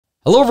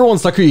Hello everyone,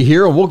 Sakuya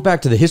here, and welcome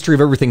back to the History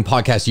of Everything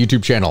podcast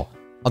YouTube channel.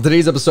 On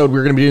today's episode,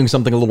 we're going to be doing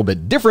something a little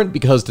bit different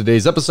because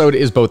today's episode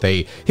is both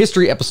a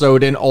history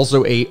episode and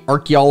also a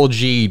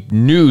archaeology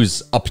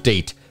news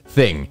update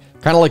thing.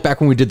 Kind of like back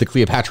when we did the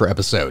Cleopatra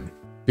episode.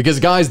 Because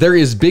guys, there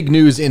is big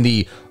news in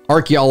the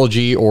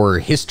archaeology or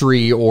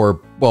history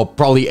or, well,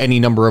 probably any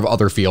number of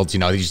other fields. You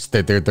know,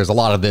 there's a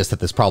lot of this that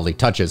this probably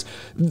touches.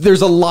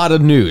 There's a lot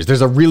of news.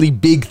 There's a really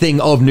big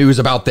thing of news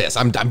about this.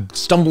 I'm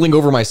stumbling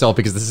over myself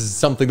because this is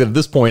something that at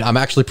this point I'm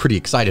actually pretty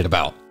excited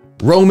about.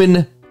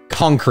 Roman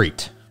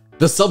concrete.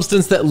 The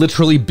substance that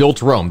literally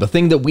built Rome, the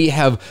thing that we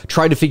have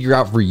tried to figure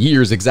out for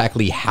years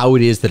exactly how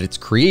it is that it's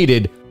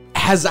created,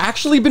 has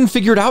actually been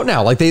figured out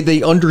now. Like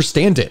they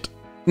understand it.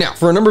 Now,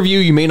 for a number of you,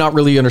 you may not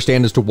really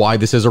understand as to why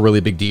this is a really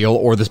big deal,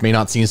 or this may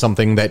not seem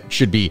something that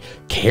should be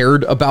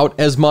cared about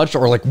as much,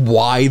 or like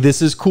why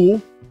this is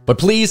cool. But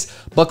please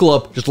buckle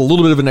up, just a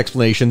little bit of an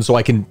explanation so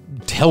I can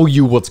tell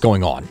you what's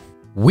going on.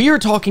 We are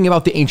talking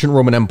about the ancient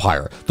Roman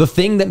Empire, the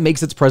thing that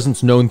makes its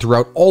presence known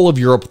throughout all of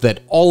Europe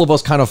that all of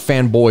us kind of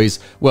fanboys,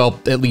 well,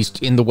 at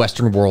least in the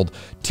Western world,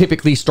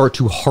 typically start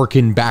to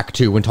hearken back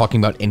to when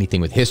talking about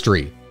anything with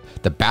history.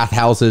 The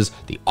bathhouses,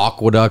 the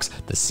aqueducts,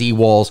 the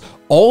seawalls,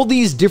 all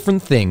these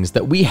different things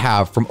that we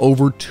have from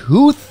over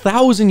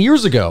 2,000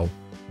 years ago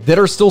that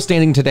are still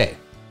standing today.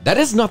 That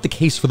is not the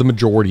case for the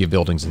majority of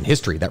buildings in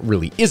history, that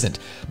really isn't.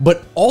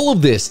 But all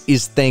of this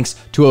is thanks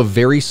to a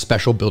very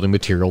special building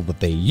material that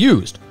they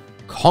used,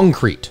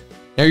 concrete.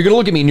 Now you're gonna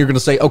look at me and you're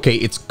gonna say, okay,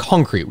 it's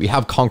concrete. We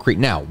have concrete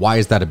now. Why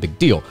is that a big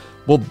deal?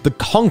 Well, the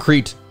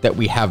concrete that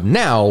we have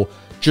now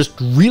just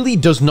really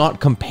does not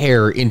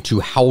compare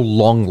into how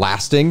long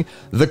lasting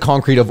the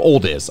concrete of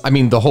old is. I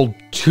mean, the whole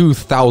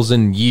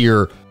 2,000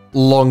 year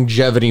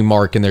longevity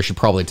mark in there should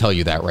probably tell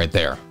you that right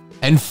there.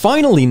 And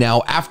finally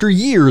now, after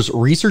years,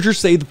 researchers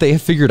say that they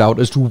have figured out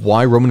as to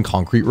why Roman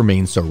concrete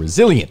remains so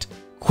resilient.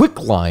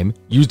 Quicklime,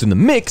 used in the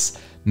mix,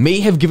 may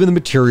have given the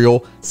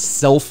material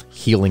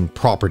self-healing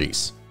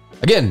properties.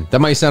 Again, that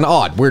might sound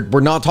odd.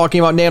 We're not talking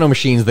about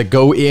nanomachines that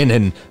go in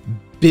and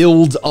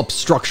build up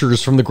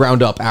structures from the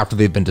ground up after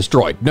they've been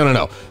destroyed.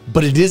 No.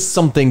 But it is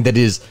something that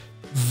is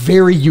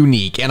very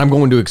unique, and I'm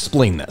going to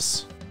explain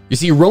this. You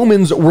see,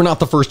 Romans were not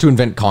the first to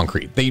invent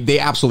concrete. They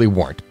absolutely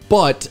weren't.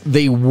 But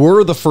they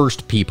were the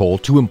first people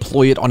to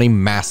employ it on a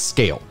mass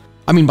scale.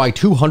 I mean, by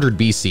 200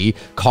 BC,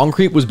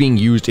 concrete was being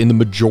used in the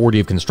majority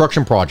of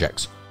construction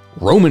projects.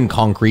 Roman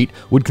concrete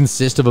would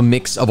consist of a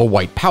mix of a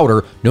white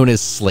powder known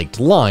as slaked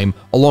lime,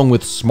 along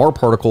with smart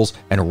particles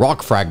and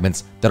rock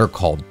fragments that are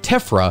called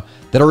tephra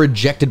that are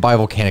ejected by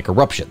volcanic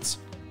eruptions.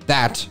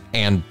 That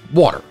and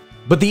water.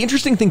 But the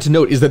interesting thing to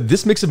note is that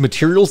this mix of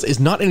materials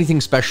is not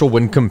anything special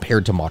when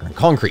compared to modern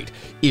concrete.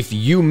 If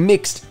you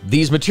mixed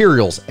these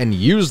materials and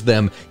used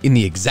them in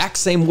the exact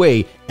same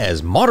way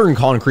as modern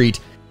concrete,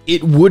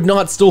 it would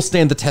not still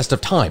stand the test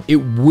of time. It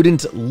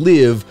wouldn't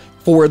live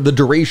for the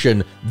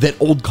duration that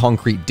old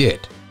concrete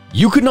did.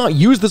 You could not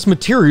use this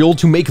material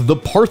to make the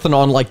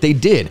Parthenon like they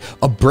did,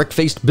 a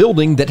brick-faced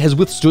building that has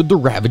withstood the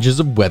ravages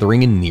of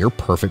weathering in near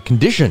perfect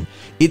condition.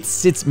 It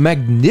sits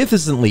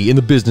magnificently in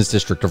the business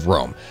district of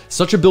Rome.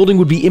 Such a building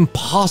would be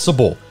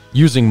impossible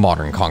using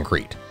modern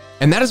concrete.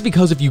 And that is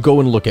because if you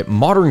go and look at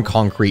modern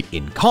concrete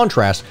in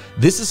contrast,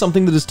 this is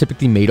something that is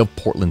typically made of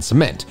Portland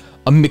cement,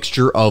 a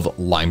mixture of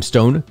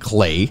limestone,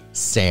 clay,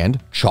 sand,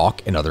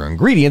 chalk, and other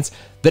ingredients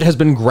that has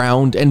been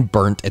ground and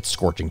burnt at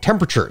scorching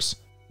temperatures.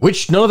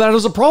 Which none of that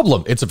is a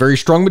problem. It's a very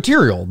strong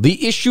material.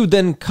 The issue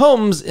then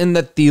comes in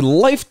that the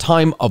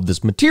lifetime of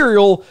this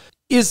material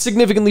is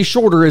significantly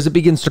shorter as it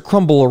begins to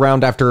crumble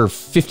around after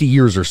 50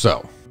 years or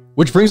so.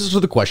 Which brings us to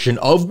the question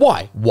of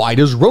why? Why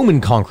does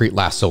Roman concrete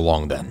last so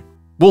long then?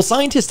 Well,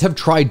 scientists have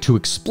tried to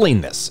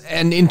explain this,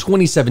 and in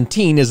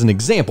 2017, as an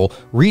example,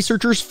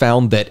 researchers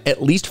found that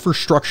at least for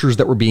structures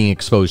that were being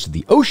exposed to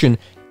the ocean,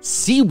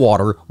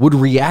 seawater would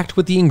react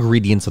with the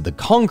ingredients of the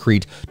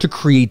concrete to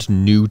create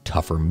new,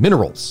 tougher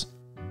minerals.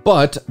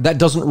 But that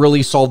doesn't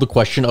really solve the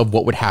question of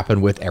what would happen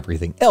with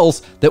everything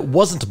else that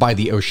wasn't by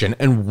the ocean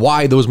and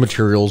why those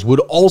materials would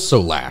also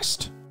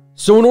last.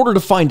 So in order to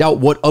find out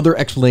what other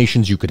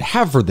explanations you could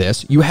have for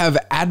this, you have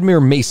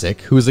Admir Macek,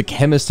 who is a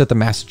chemist at the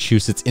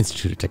Massachusetts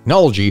Institute of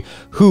Technology,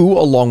 who,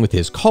 along with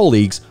his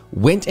colleagues,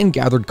 went and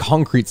gathered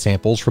concrete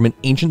samples from an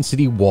ancient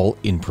city wall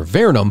in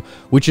Privernum,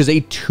 which is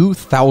a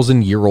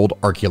 2,000-year-old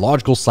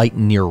archaeological site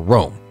near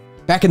Rome.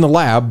 Back in the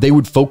lab, they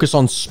would focus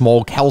on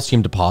small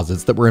calcium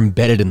deposits that were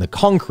embedded in the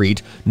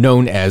concrete,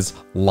 known as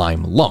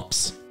lime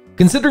lumps.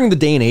 Considering the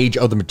day and age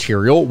of the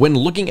material, when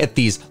looking at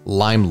these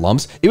lime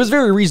lumps, it was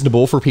very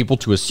reasonable for people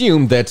to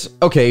assume that,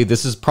 okay,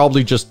 this is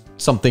probably just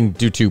something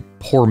due to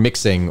poor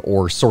mixing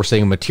or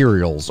sourcing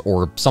materials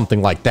or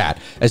something like that,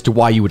 as to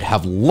why you would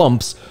have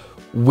lumps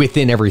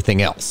within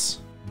everything else.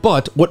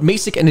 But what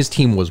Macek and his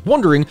team was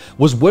wondering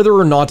was whether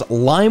or not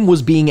lime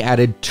was being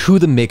added to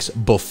the mix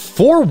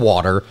before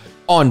water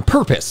on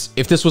purpose,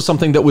 if this was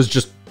something that was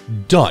just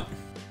done.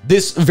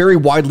 This very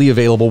widely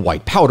available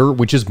white powder,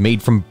 which is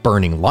made from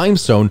burning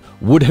limestone,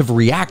 would have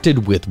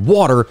reacted with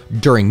water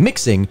during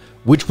mixing,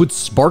 which would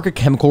spark a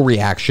chemical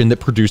reaction that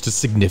produced a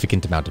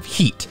significant amount of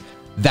heat.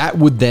 That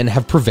would then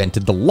have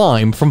prevented the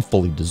lime from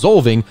fully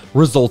dissolving,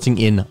 resulting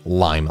in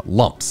lime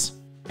lumps.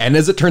 And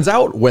as it turns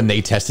out, when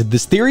they tested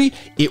this theory,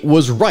 it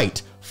was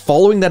right.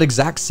 Following that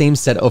exact same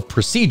set of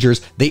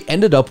procedures, they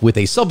ended up with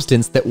a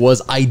substance that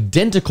was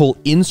identical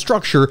in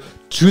structure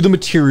to the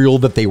material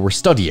that they were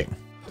studying.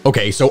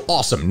 Okay, so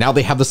awesome, now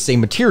they have the same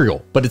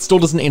material, but it still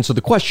doesn't answer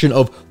the question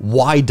of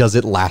why does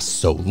it last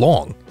so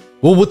long?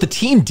 Well, what the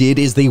team did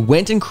is they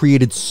went and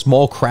created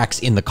small cracks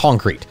in the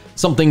concrete,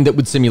 something that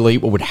would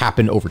simulate what would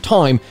happen over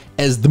time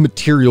as the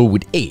material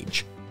would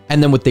age.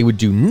 And then what they would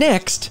do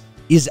next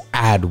is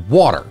add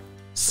water.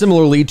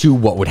 Similarly to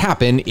what would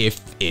happen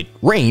if it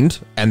rained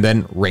and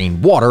then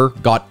rainwater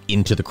got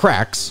into the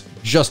cracks,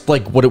 just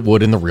like what it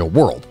would in the real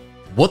world.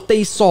 What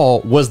they saw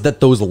was that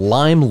those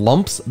lime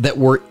lumps that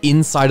were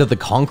inside of the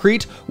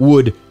concrete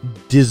would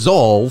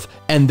dissolve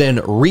and then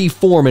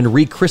reform and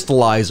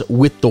recrystallize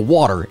with the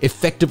water,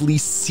 effectively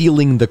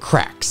sealing the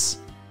cracks,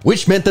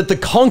 which meant that the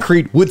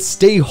concrete would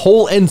stay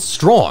whole and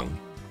strong.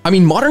 I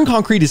mean, modern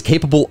concrete is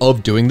capable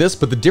of doing this,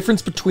 but the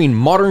difference between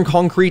modern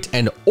concrete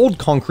and old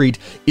concrete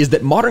is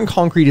that modern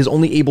concrete is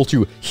only able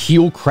to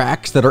heal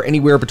cracks that are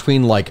anywhere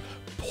between like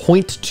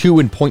 0.2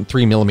 and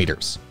 0.3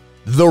 millimeters.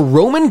 The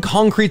Roman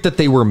concrete that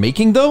they were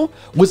making, though,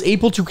 was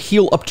able to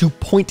heal up to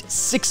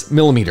 0.6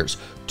 millimeters,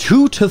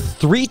 2 to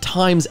 3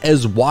 times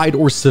as wide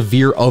or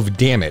severe of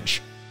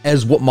damage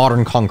as what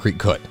modern concrete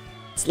could.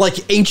 It's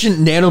like ancient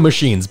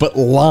nanomachines, but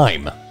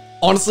lime.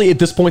 Honestly, at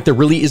this point, there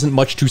really isn't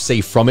much to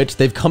say from it.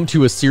 They've come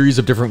to a series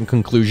of different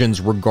conclusions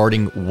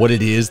regarding what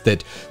it is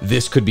that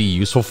this could be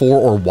useful for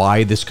or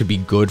why this could be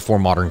good for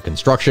modern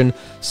construction,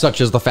 such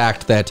as the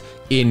fact that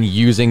in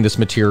using this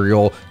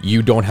material,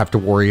 you don't have to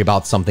worry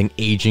about something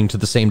aging to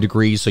the same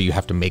degree, so you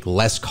have to make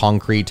less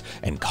concrete,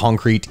 and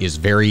concrete is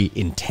very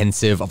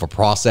intensive of a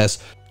process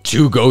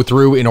to go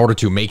through in order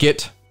to make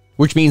it,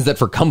 which means that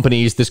for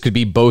companies, this could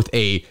be both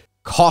a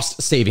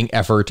cost-saving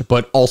effort,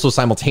 but also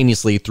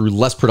simultaneously through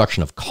less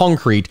production of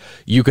concrete,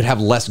 you could have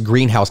less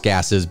greenhouse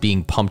gases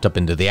being pumped up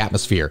into the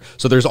atmosphere.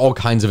 So there's all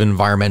kinds of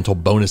environmental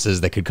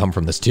bonuses that could come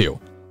from this too.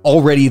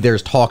 Already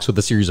there's talks with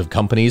a series of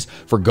companies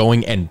for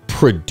going and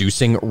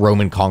producing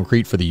Roman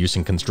concrete for the use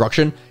in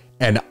construction.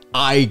 And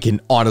I can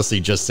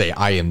honestly just say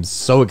I am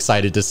so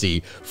excited to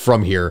see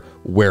from here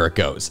where it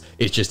goes.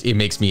 It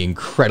makes me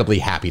incredibly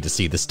happy to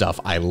see this stuff.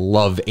 I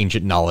love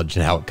ancient knowledge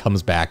and how it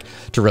comes back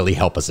to really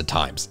help us at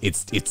times.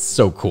 It's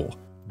so cool.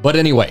 But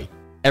anyway,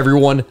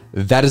 everyone,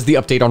 that is the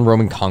update on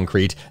Roman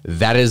concrete.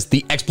 That is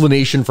the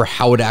explanation for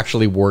how it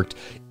actually worked.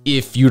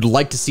 If you'd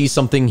like to see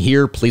something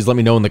here, please let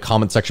me know in the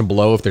comment section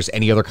below. If there's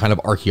any other kind of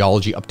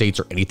archaeology updates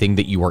or anything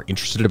that you are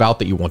interested about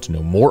that you want to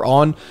know more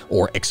on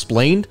or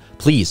explained,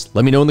 please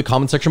let me know in the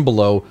comment section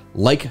below.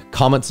 Like,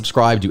 comment,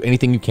 subscribe, do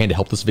anything you can to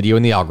help this video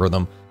in the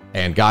algorithm.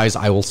 And guys,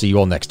 I will see you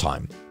all next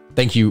time.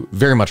 Thank you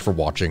very much for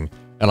watching,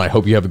 and I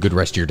hope you have a good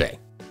rest of your day.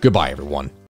 Goodbye, everyone.